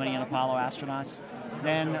and Gemini and Apollo astronauts.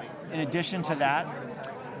 Then, in addition to that,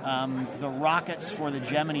 the rockets for the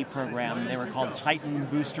Gemini program, they were called Titan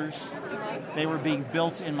boosters. They were being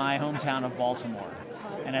built in my hometown of Baltimore.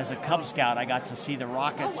 And as a Cub Scout, I got to see the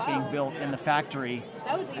rockets being built in the factory,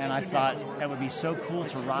 and I thought that would be so cool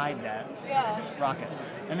to ride that rocket.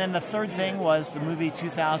 And then the third thing was the movie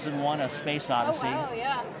 2001: A Space Odyssey,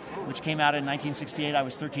 which came out in 1968. I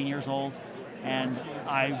was 13 years old, and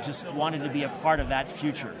I just wanted to be a part of that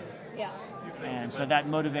future. Yeah. And so that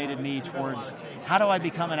motivated me towards how do I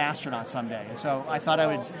become an astronaut someday. And so I thought I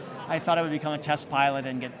would become a test pilot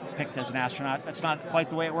and get picked as an astronaut. That's not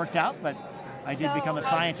quite the way it worked out, but I did become a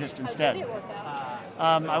scientist instead. How did it work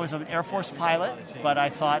out? I was an Air Force pilot, but I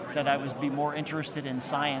thought that I would be more interested in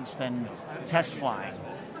science than test flying.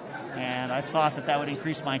 And I thought that would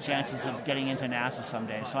increase my chances of getting into NASA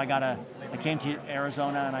someday. So I came to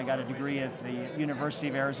Arizona and I got a degree at the University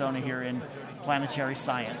of Arizona here in planetary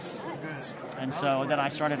science. And so then I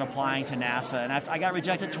started applying to NASA, and I got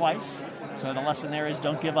rejected twice. So the lesson there is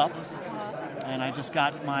don't give up. And I just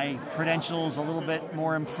got my credentials a little bit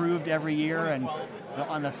more improved every year, and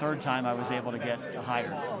on the third time I was able to get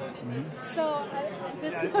hired. Mm-hmm. So I'm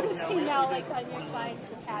just noticing now, like on your science,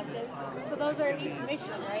 the patches. So those are each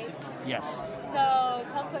mission, right? Yes. So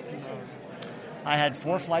tell us about your missions. I had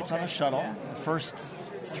 4 flights on a shuttle. The first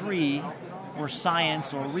 3 were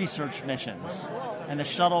science or research missions. And the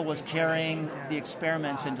shuttle was carrying the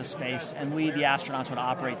experiments into space, and we, the astronauts, would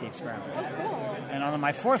operate the experiments. And on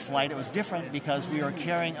my 4th flight, it was different because we were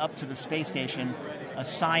carrying up to the space station a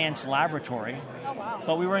science laboratory. Oh, wow.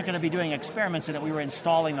 But we weren't going to be doing experiments in it, we were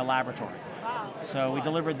installing the laboratory. Wow. So we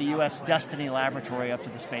delivered the U.S. Destiny laboratory up to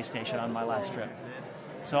the space station on my last trip.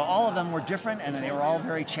 So all of them were different, and they were all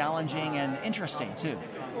very challenging and interesting, too.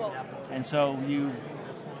 Cool. And so you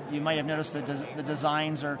might have noticed that the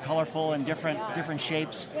designs are colorful and different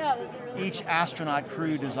shapes. Yeah, those are really Each astronaut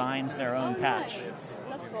crew designs their own patch. Nice.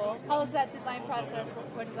 That's cool. How was that design process?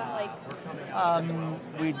 What is that like?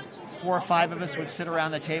 4 or 5 of us would sit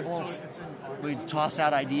around the table. We'd toss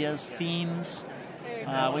out ideas, themes.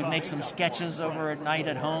 We'd make some sketches over at night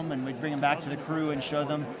at home, and we'd bring them back to the crew and show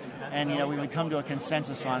them. and we would come to a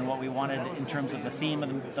consensus on what we wanted in terms of the theme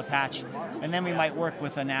of the patch, and then we might work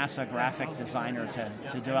with a NASA graphic designer to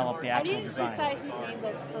develop the actual design. How do you decide whose name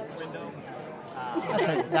goes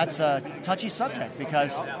first? That's a touchy subject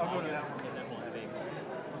because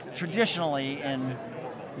traditionally in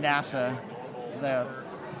NASA, the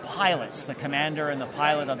pilots, the commander and the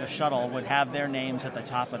pilot of the shuttle, would have their names at the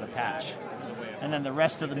top of the patch. And then the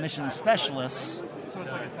rest of the mission specialists,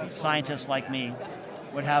 scientists like me,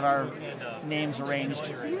 would have our names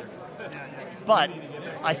arranged. But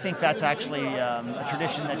I think that's actually a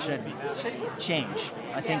tradition that should change.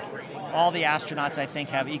 I think all the astronauts,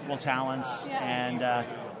 have equal talents, and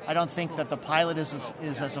I don't think that the pilot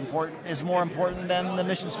is more important than the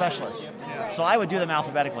mission specialist. So I would do them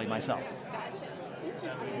alphabetically myself.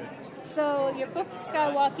 Interesting. So your book,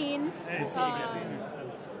 Skywalking.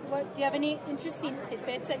 Do you have any interesting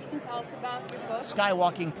tidbits that you can tell us about your book?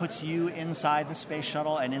 Skywalking puts you inside the space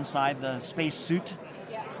shuttle and inside the space suit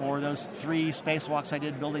for those 3 spacewalks I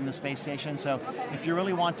did building the space station. So if you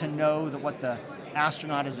really want to know what the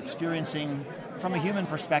astronaut is experiencing from a human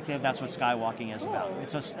perspective, that's what Skywalking is about.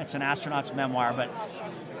 It's an astronaut's memoir, but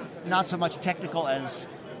not so much technical as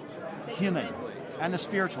human and the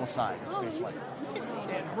spiritual side of spaceflight.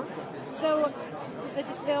 So is it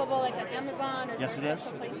just available like on Amazon or yes, it is.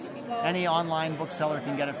 Place you can go? Any online bookseller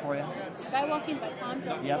can get it for you. Skywalking by Tom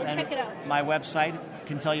Jones. Yep, and check it out. My website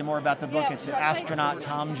can tell you more about the book. It's at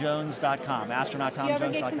astronauttomjones.com. Astronauttomjones.com. Do you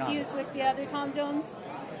ever get confused with the other Tom Jones?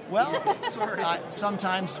 Well,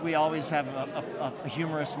 sometimes we always have a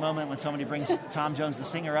humorous moment when somebody brings Tom Jones the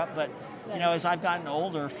singer up, but as I've gotten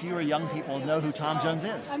older, fewer young people know who Tom Jones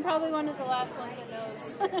is. I'm probably one of the last ones that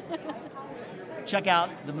knows. Check out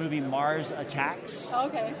the movie Mars Attacks.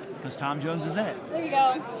 Okay. Because Tom Jones is in it. There you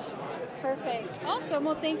go. Perfect. Awesome.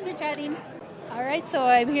 Well, thanks for chatting. All right, so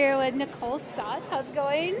I'm here with Nicole Stott. How's it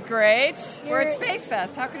going? Great. We're at Space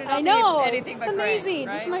Fest. How could it not be anything but great? It's amazing.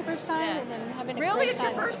 Right? This is my first time, and I'm having a really? great It's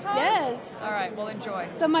time. your first time? Yes. All right, well, enjoy.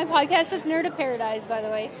 So my podcast is Nerd of Paradise, by the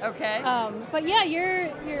way. Okay. But yeah, your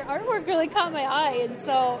artwork really caught my eye, and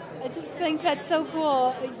so I just think that's so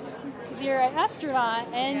cool because you're an astronaut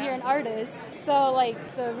and you're an artist. So like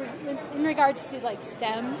in regards to like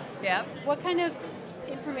STEM, what kind of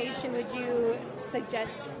information would you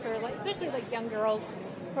suggest for especially young girls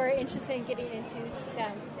who are interested in getting into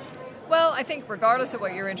STEM? Well, I think regardless of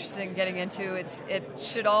what you're interested in getting into, it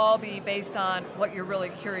should all be based on what you're really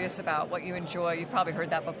curious about, what you enjoy. You've probably heard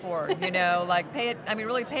that before.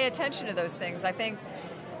 Really pay attention to those things. I think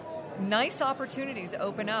nice opportunities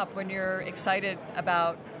open up when you're excited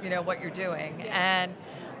about what you're doing. And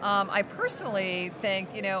I personally think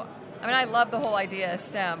I love the whole idea of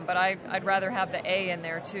STEM, but I'd rather have the A in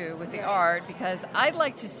there too with the art, because I'd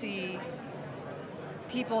like to see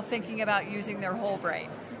people thinking about using their whole brain.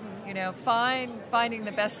 Finding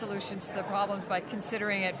the best solutions to the problems by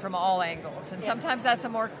considering it from all angles. And sometimes that's a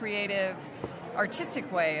more creative,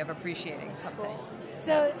 artistic way of appreciating something. Cool.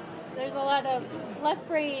 So there's a lot of left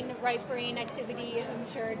brain, right brain activity,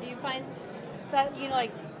 I'm sure. Do you find that,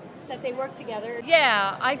 that they work together?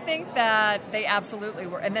 Yeah, I think that they absolutely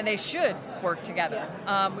work, and then they should work together.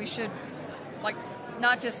 We should,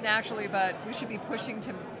 not just naturally, but we should be pushing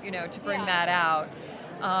to bring that out.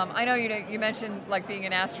 I know you mentioned being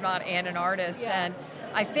an astronaut and an artist, and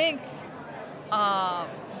I think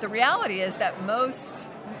the reality is that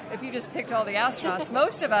if you just picked all the astronauts,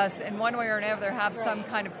 most of us in one way or another have some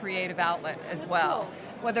kind of creative outlet as well,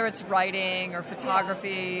 whether it's writing or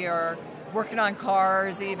photography or working on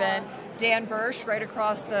cars even. Dan Bursch, right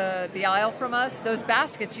across the aisle from us, those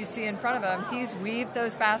baskets you see in front of him, he's weaved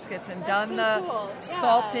those baskets and done the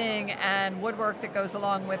sculpting and woodwork that goes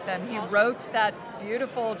along with them. He wrote that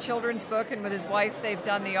beautiful children's book, and with his wife they've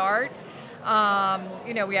done the art.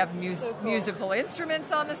 We have musical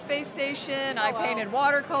instruments on the space station. I painted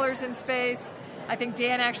watercolors in space. I think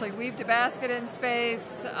Dan actually weaved a basket in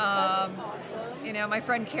space. My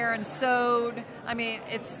friend Karen sewed.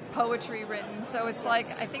 It's poetry written, so it's I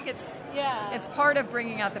think it's part of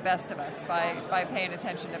bringing out the best of us by paying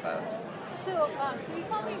attention to both. So, can you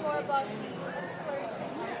tell me more about the exploration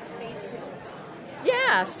spacesuit?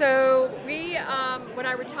 Yeah, so we, when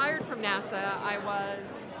I retired from NASA, I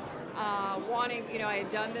was wanting, I had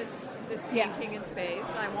done this painting in space,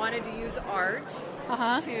 and I wanted to use art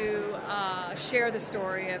to share the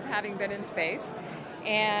story of having been in space.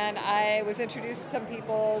 And I was introduced to some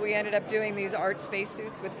people. We ended up doing these art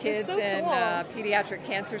spacesuits with kids in pediatric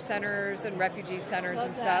cancer centers and refugee centers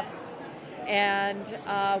and stuff. And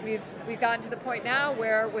we've gotten to the point now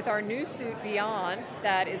where with our new suit Beyond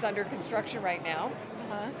that is under construction right now,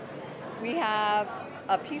 we have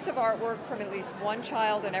a piece of artwork from at least one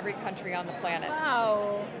child in every country on the planet.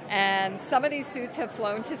 Wow. And some of these suits have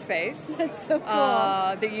flown to space. That's so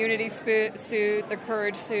cool. The Unity suit, the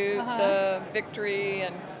Courage suit, the Victory,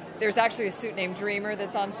 and there's actually a suit named Dreamer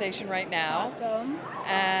that's on station right now. Awesome.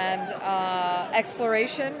 And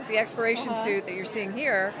Exploration, the Exploration suit that you're seeing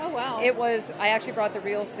here. Oh, wow. I actually brought the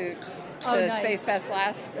real suit to nice. Space Fest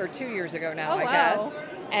 2 years ago now, I wow. guess.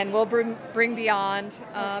 And we'll bring Beyond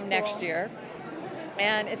That's next cool. year.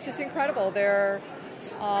 And it's just incredible. They're,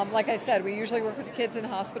 like I said, we usually work with kids in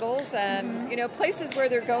hospitals and, places where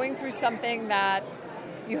they're going through something that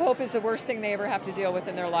you hope is the worst thing they ever have to deal with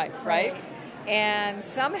in their life, right? And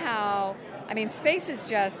somehow, space is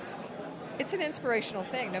just, it's an inspirational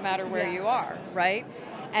thing no matter where you are, right?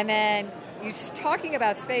 And then talking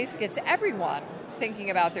about space gets everyone thinking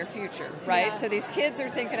about their future, right? Yeah. So these kids are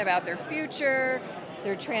thinking about their future,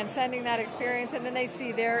 they're transcending that experience, and then they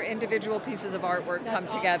see their individual pieces of artwork come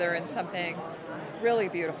together in something really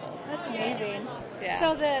beautiful. That's amazing. Yeah.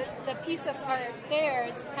 So the piece of art there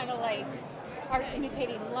is kind of like art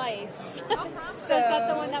imitating life. So is that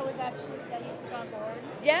the one that you took on board?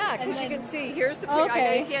 Yeah, because you can see, here's the picture. I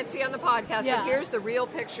know you can't see on the podcast, but here's the real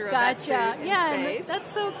picture of that suit in space.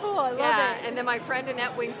 That's so cool. I love it. And then my friend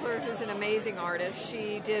Annette Winkler, who's an amazing artist,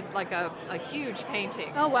 she did like a huge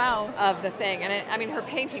painting of the thing. And her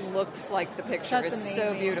painting looks like the picture. That's it's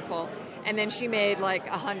amazing. so beautiful. And then she made like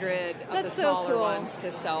 100 of the smaller ones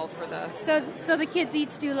to sell for the... So the kids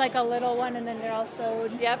each do like a little one and then they're all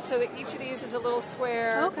sewed? Yep, so each of these is a little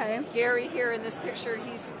square. Okay. Gary here in this picture,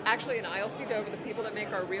 he's actually an ILC Dover. The people that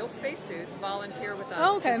make our real spacesuits volunteer with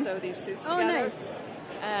us to sew these suits together. Nice.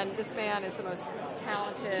 And this man is the most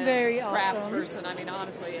talented Very awesome. craftsperson,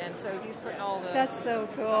 honestly. And so he's putting all the That's so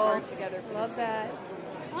cool. art together for Love the that.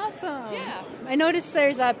 Awesome. Yeah. I noticed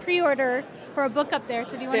there's a pre-order for a book up there,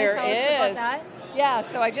 so do you want to tell us about that? Yeah,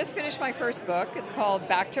 so I just finished my first book. It's called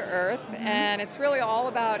Back to Earth, and it's really all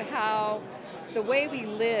about how the way we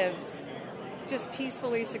live just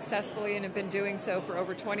peacefully, successfully, and have been doing so for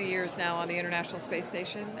over 20 years now on the International Space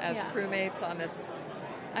Station as crewmates on this,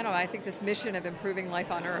 I think this mission of improving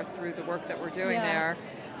life on Earth through the work that we're doing there.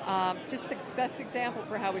 Just the best example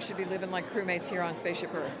for how we should be living like crewmates here on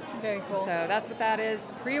Spaceship Earth. Very cool. So that's what that is.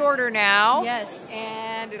 Pre-order now. Yes.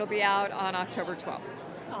 And it'll be out on October 12th.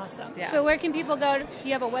 Awesome. Yeah. So where can people go? Do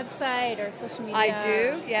you have a website or social media? I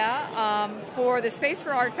do, yeah. For the Space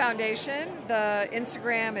for Art Foundation, the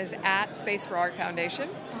Instagram is at Space for Art Foundation.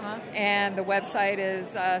 And the website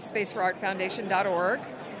is spaceforartfoundation.org.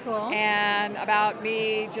 Cool. And about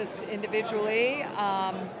me just individually,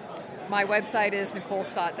 my website is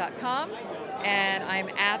NicoleStott.com, and I'm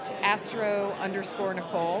at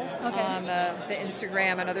Astro_Nicole on the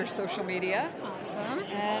Instagram and other social media. Awesome.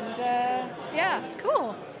 And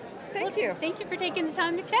cool. Thank you. Thank you for taking the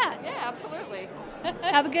time to chat. Yeah, absolutely.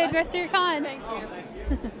 Have a good rest of your con. Thank you.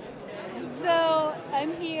 So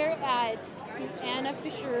I'm here at the Anna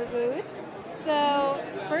Fisher booth. So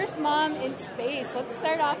first mom in space. Let's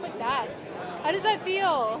start off with that. How does that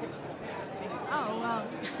feel? Oh, well,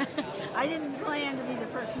 I didn't plan to be the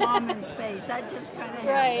first mom in space. That just kind of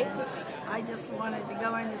happened. I just wanted to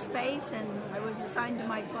go into space, and I was assigned to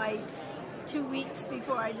my flight 2 weeks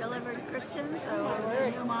before I delivered Christian, so I was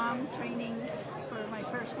a new mom training for my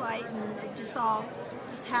first flight, and it just all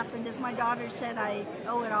happened. As my daughter said, I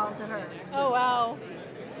owe it all to her. Oh, wow.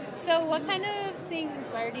 So what kind of things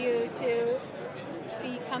inspired you to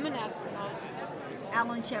become an astronaut?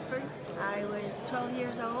 Alan Shepard. I was 12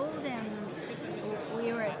 years old, and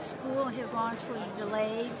we were at school. His launch was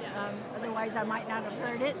delayed. Otherwise, I might not have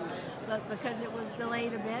heard it. But because it was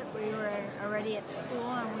delayed a bit, we were already at school,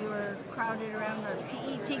 and we were crowded around our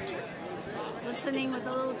PE teacher, listening with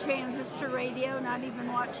a little transistor radio, not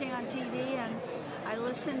even watching on TV. And I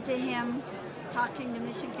listened to him talking to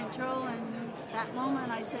Mission Control, and that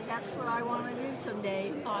moment I said, that's what I want to do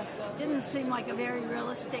someday. Awesome. Didn't seem like a very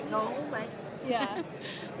realistic goal, but yeah.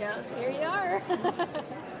 Yes. Here you are.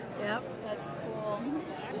 Yep. That's cool.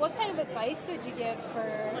 What kind of advice would you give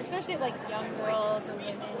for, especially like young girls and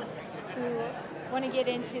women who want to get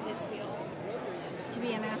into this field? To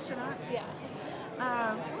be an astronaut? Yeah.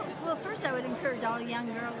 Well, first I would encourage all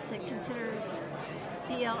young girls to consider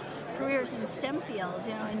careers in STEM fields,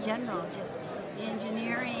 in general, just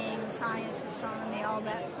engineering, science, astronomy, all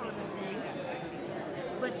that sort of thing.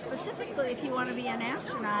 But specifically, if you want to be an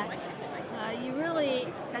astronaut, you really,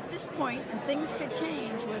 at this point, and things could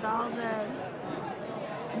change with all the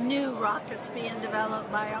new rockets being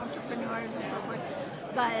developed by entrepreneurs and so forth,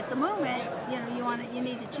 But at the moment, you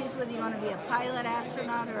need to choose whether you want to be a pilot,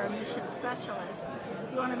 astronaut, or a mission specialist.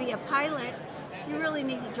 If you want to be a pilot, you really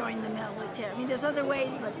need to join the military. I mean, there's other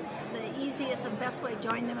ways, but the easiest and best way,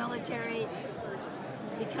 join the military,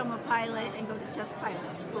 become a pilot, and go to test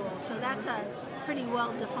pilot school. So that's a pretty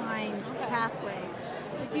well-defined pathway.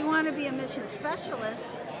 If you want to be a mission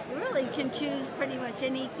specialist, you really can choose pretty much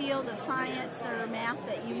any field of science or math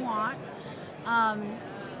that you want.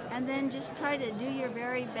 And then just try to do your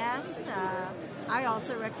very best. I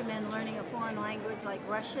also recommend learning a foreign language like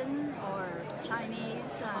Russian or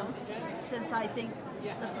Chinese, since I think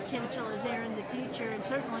the potential is there in the future, and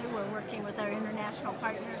certainly we're working with our international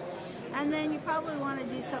partners. And then you probably want to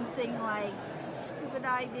do something like scuba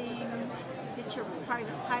diving, get your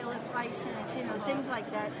private pilot license, things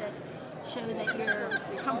like that show that you're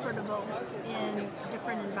comfortable in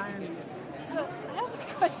different environments. So I have a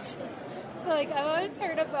question. So, I've always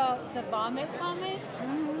heard about the vomit comet.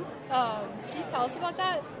 Mm-hmm. Can you tell us about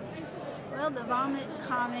that? Well, the vomit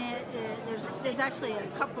comet, there's actually a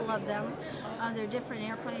couple of them. They're different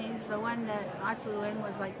airplanes. The one that I flew in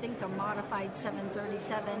was, I think, a modified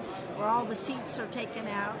 737, where all the seats are taken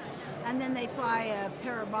out, and then they fly a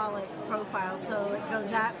parabolic profile, so it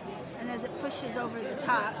goes up, and as it pushes over the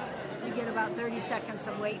top, you get about 30 seconds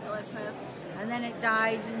of weightlessness, and then it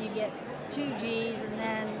dives, and you get 2 Gs, and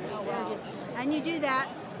then and you do that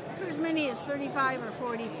for as many as 35 or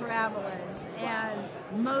 40 parabolas, and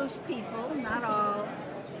most people, not all,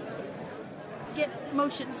 get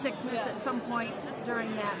motion sickness at some point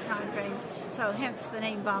during that time frame. So hence the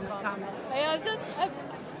name Vomit Comet.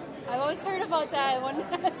 I've always heard about that. I wanted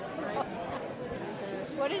to ask about that.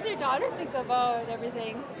 What does your daughter think about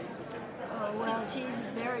everything? Oh, well,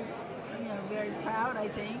 she's very proud, I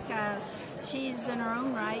think. She's in her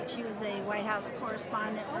own right. She was a White House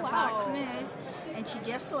correspondent for Fox News, and she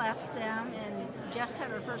just left them and just had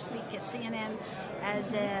her first week at CNN as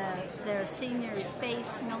their senior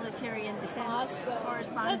space, military, and defense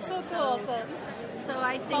correspondent. That's so cool. So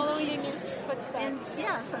I think following in your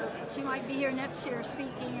footsteps. So she might be here next year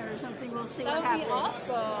speaking or something. We'll see what happens. That would be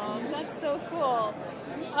awesome. That's so cool.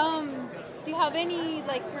 Do you have any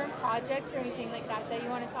current projects or anything like that you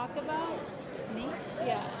want to talk about? Me?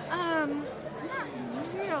 Yeah. Not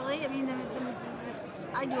really. I mean,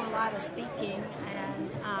 I do a lot of speaking, and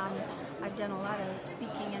I've done a lot of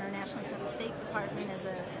speaking internationally for the State Department as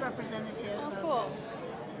a representative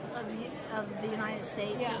of the United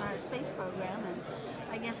States in our space program. And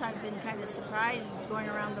I guess I've been kind of surprised going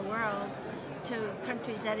around the world to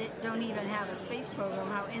countries that don't even have a space program,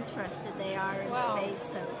 how interested they are in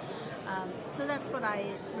space. So that's what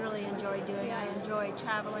I really enjoy doing. I enjoy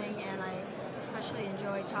traveling, and I especially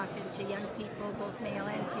enjoy talking to young people, both male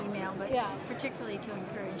and female, but particularly to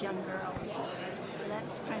encourage young girls. So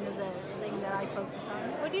that's kind of the thing that I focus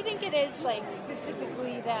on. What do you think it is,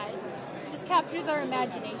 specifically that just captures our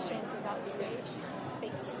imaginations about space?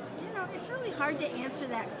 It's really hard to answer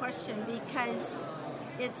that question because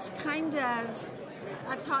it's kind of,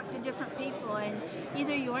 I've talked to different people, and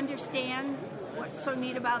either you understand what's so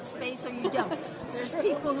neat about space or you don't. There's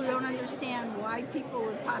people who don't understand why people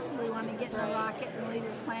would possibly want to get in a rocket and leave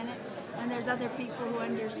this planet, and there's other people who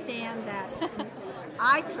understand that.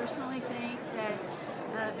 I personally think that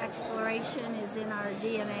exploration is in our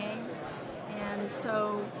DNA, and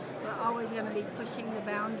so we're always going to be pushing the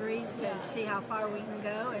boundaries to see how far we can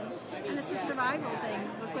go, and it's a survival thing.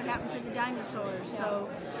 Look what happened to the dinosaurs. So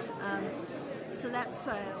that's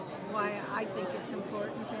why I think it's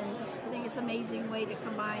important, and I think it's an amazing way to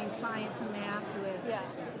combine science and math with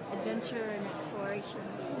adventure and exploration.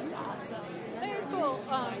 Awesome. Very cool.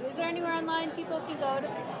 Is there anywhere online people can go to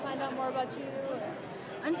find out more about you?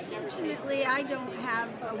 Unfortunately, I don't have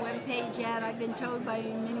a web page yet. I've been told by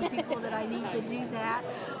many people that I need to do that.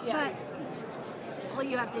 But all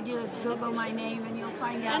you have to do is Google my name, and you'll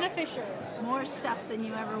find out Anna Fisher. More stuff than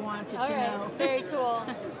you ever wanted to know. Very cool.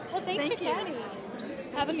 Well, thanks for chatting.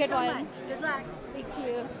 Have a good one. Thank you so much. Good luck. Thank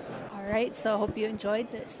you. All right, so I hope you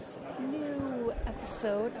enjoyed this new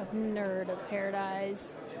episode of Nerd of Paradise.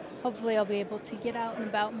 Hopefully I'll be able to get out and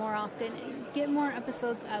about more often and get more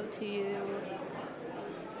episodes out to you.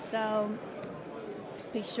 So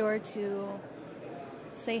be sure to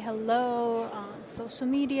say hello on social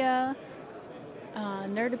media,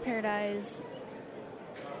 Nerd of Paradise.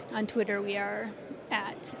 On Twitter we are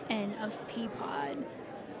at NofPpod.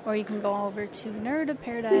 Or you can go over to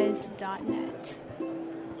nerdofparadise.net.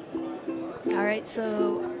 Alright,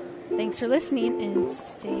 so thanks for listening and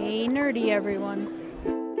stay nerdy, everyone.